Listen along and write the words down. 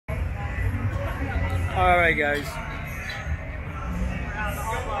Alright guys.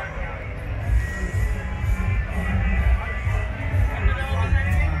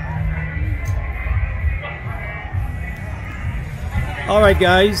 Alright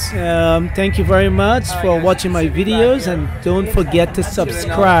guys, thank you very much for watching my videos, and don't forget to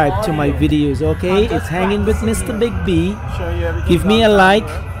subscribe to my videos, okay? It's Hanging with Mr. Big B. Give me a like,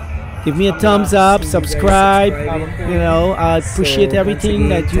 give me a thumbs up, subscribe. You know, I appreciate everything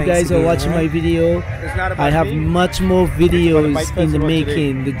that you guys are watching my video. I have much more videos in the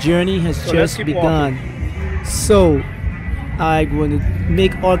making. The journey has just begun. So I'm going to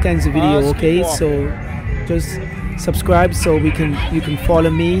make all kinds of videos, okay? So just subscribe so you can follow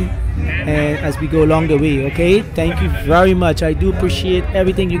me and as we go along the way, okay? Thank you very much. I do appreciate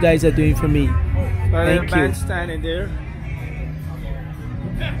everything you guys are doing for me. Thank you. Standing there.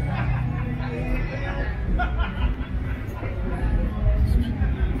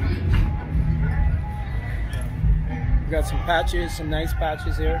 Got some patches, some nice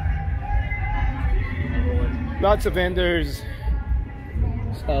patches here. Lots of vendors.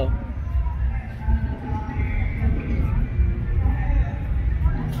 So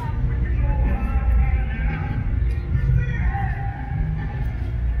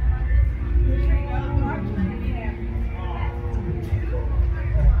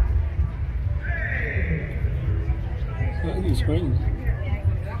look at these springs.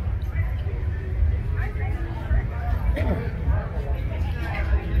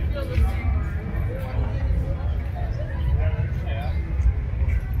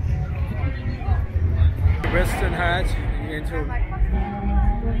 Western hat, into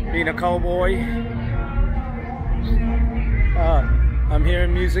being a cowboy. I'm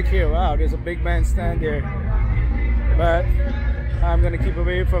hearing music here. Wow, there's a big bandstand there. But I'm gonna keep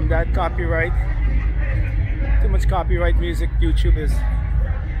away from that copyright. Too much copyright music YouTube is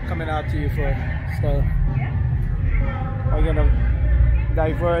coming out to you for. So I'm gonna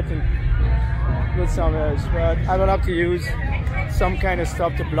divert and put somewhere else. But I will have to use some kind of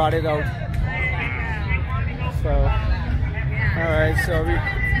stuff to blot it out. So, alright, so we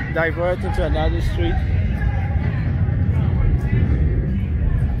divert into another street.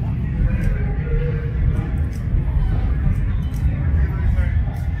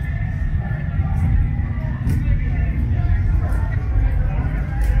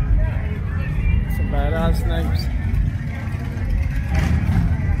 Some badass snipes.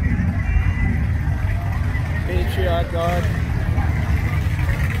 Patriot Guard.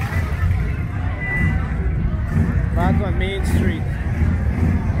 Back on Main Street,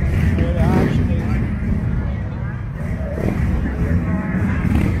 where the action is.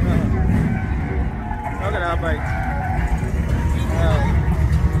 Look at that bike.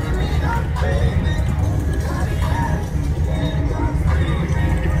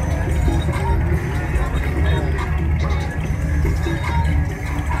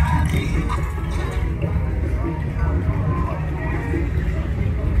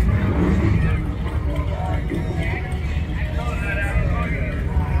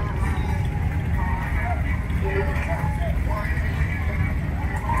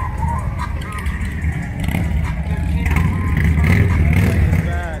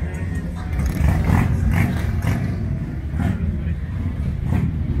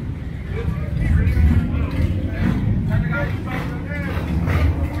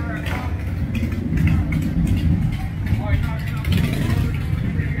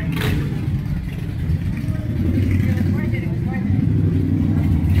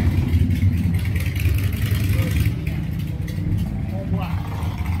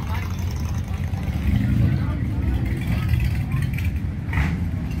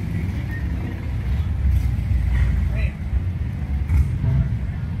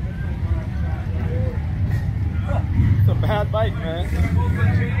 Bad bike, man.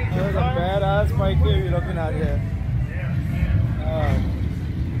 There's a badass bike here you're looking at here.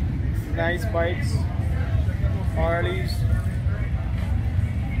 Nice bikes, Harleys.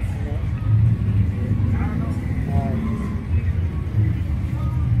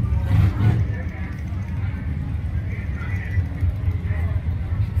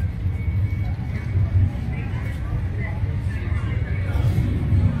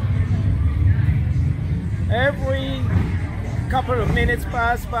 Every couple of minutes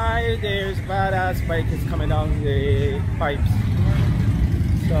pass by, there's a badass bike that's coming down the pipes.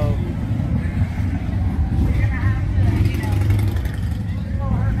 So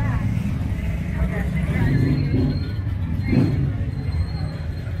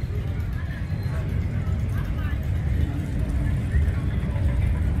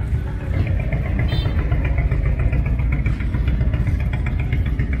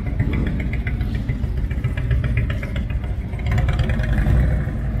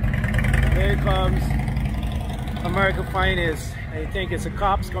America Finest. I think it's the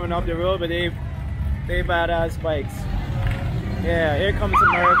cops coming up the road, but they badass bikes. Yeah, here comes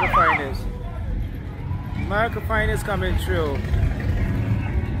America Finest. America Finest coming through.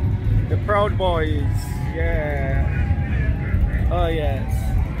 The Proud Boys. Yeah. Oh yes.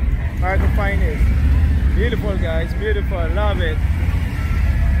 America Finest. Beautiful guys, beautiful. Love it.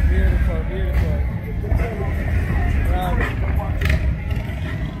 Beautiful, beautiful. Love it.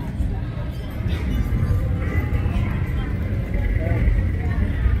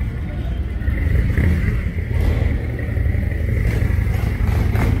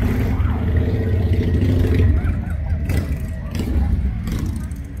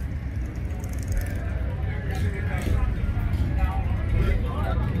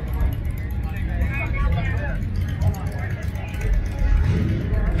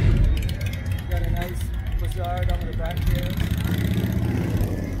 Down the back here.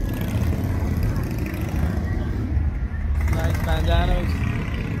 Nice bandanas.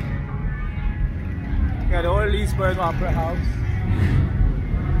 Got the old Leesburg Opera House.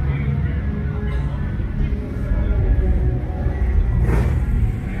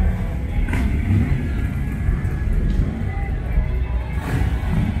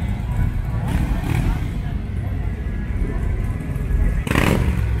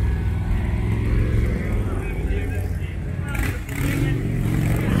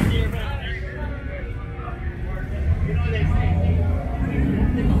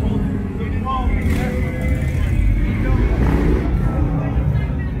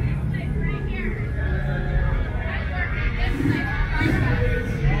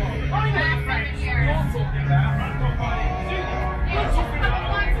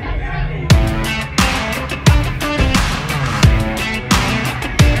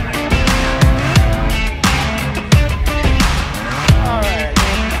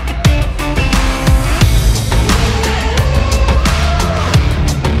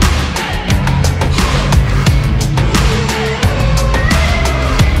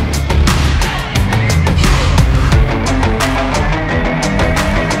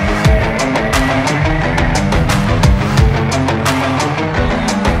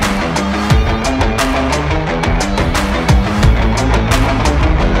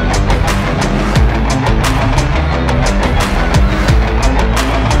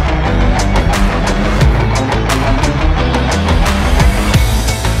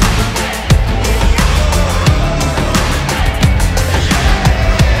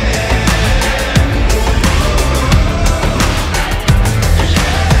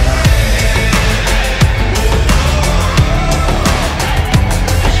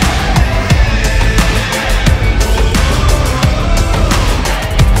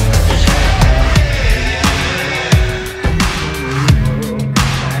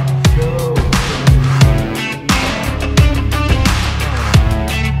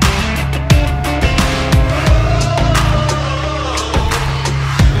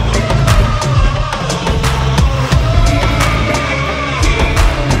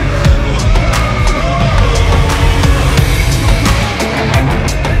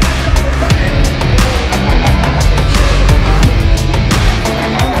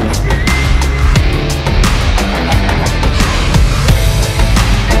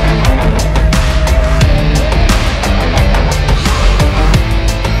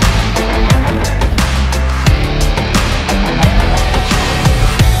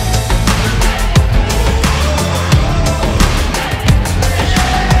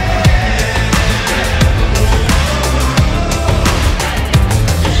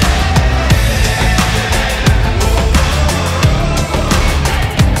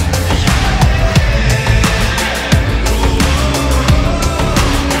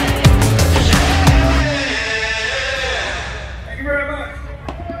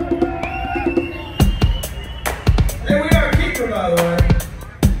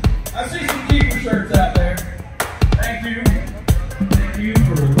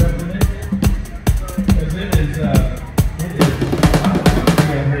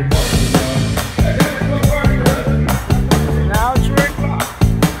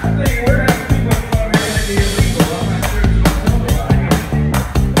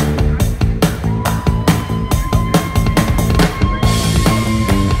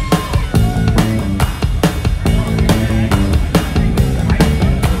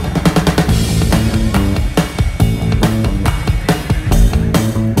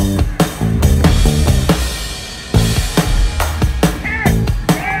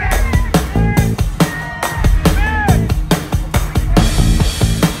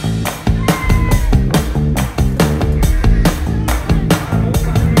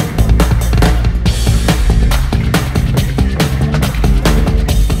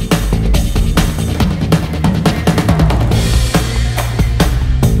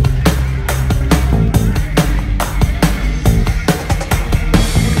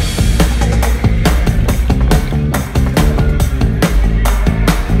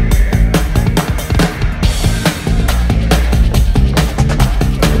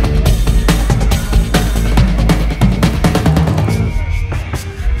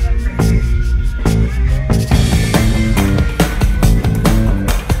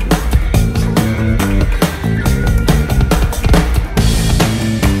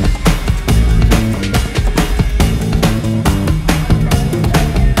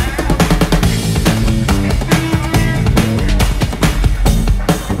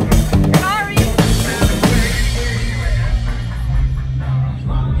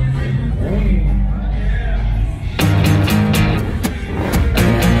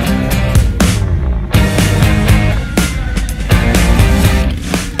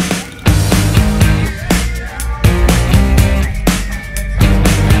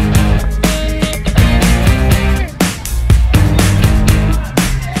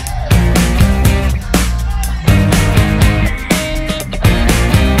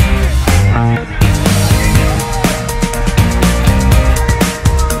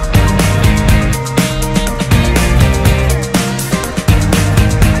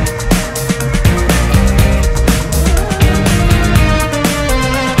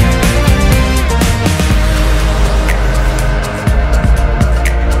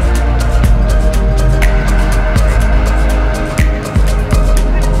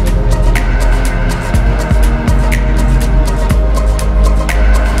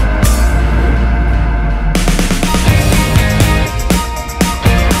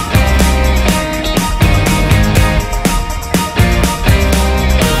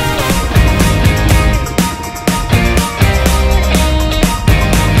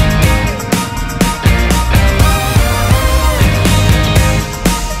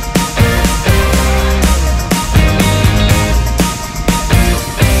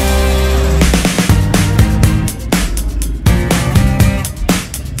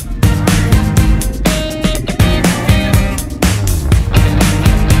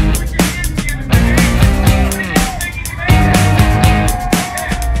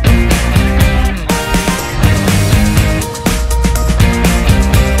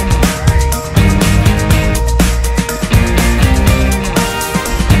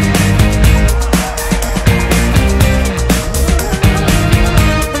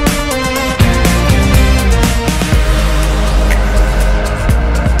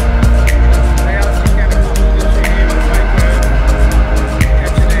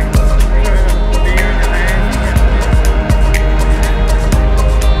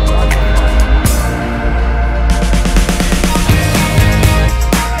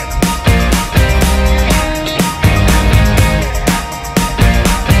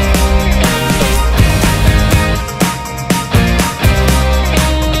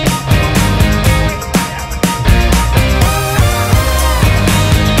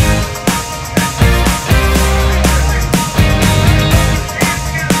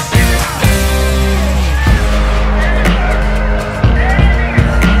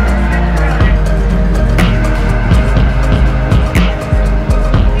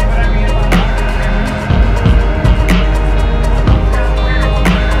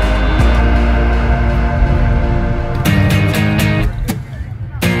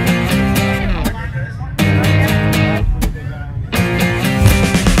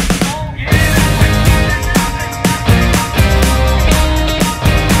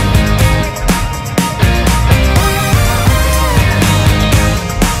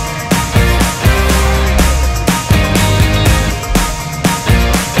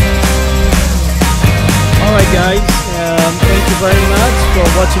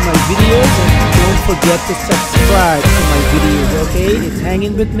 for watching my videos, and don't forget to subscribe to my videos, okay? It's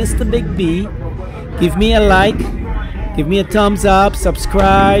Hanging with Mr. Big B. Give me a like, give me a thumbs up,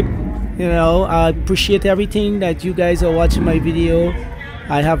 subscribe. You know, I appreciate everything that you guys are watching my video.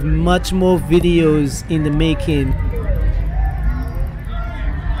 I have much more videos in the making.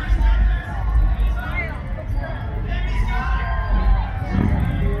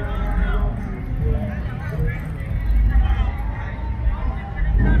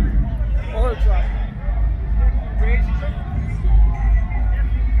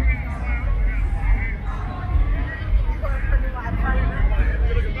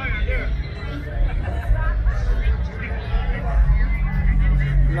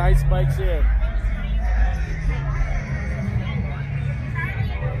 Nice bikes here.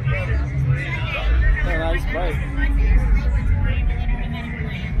 A nice bike.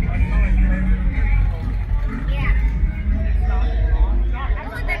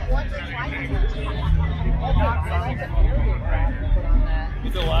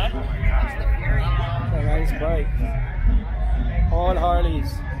 It's a what? A nice bike. All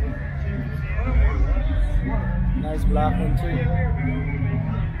Harleys. Nice black one too.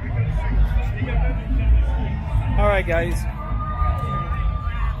 Alright guys,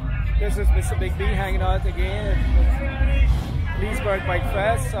 this is Mr. Big B hanging out again at Leesburg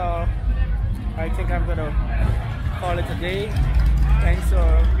Bikefest, so I think I'm going to call it a day. Thanks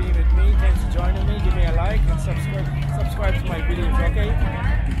for being with me, thanks for joining me, give me a like and subscribe to my videos, okay?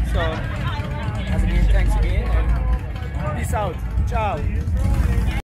 So, as again, thanks again and peace out, ciao!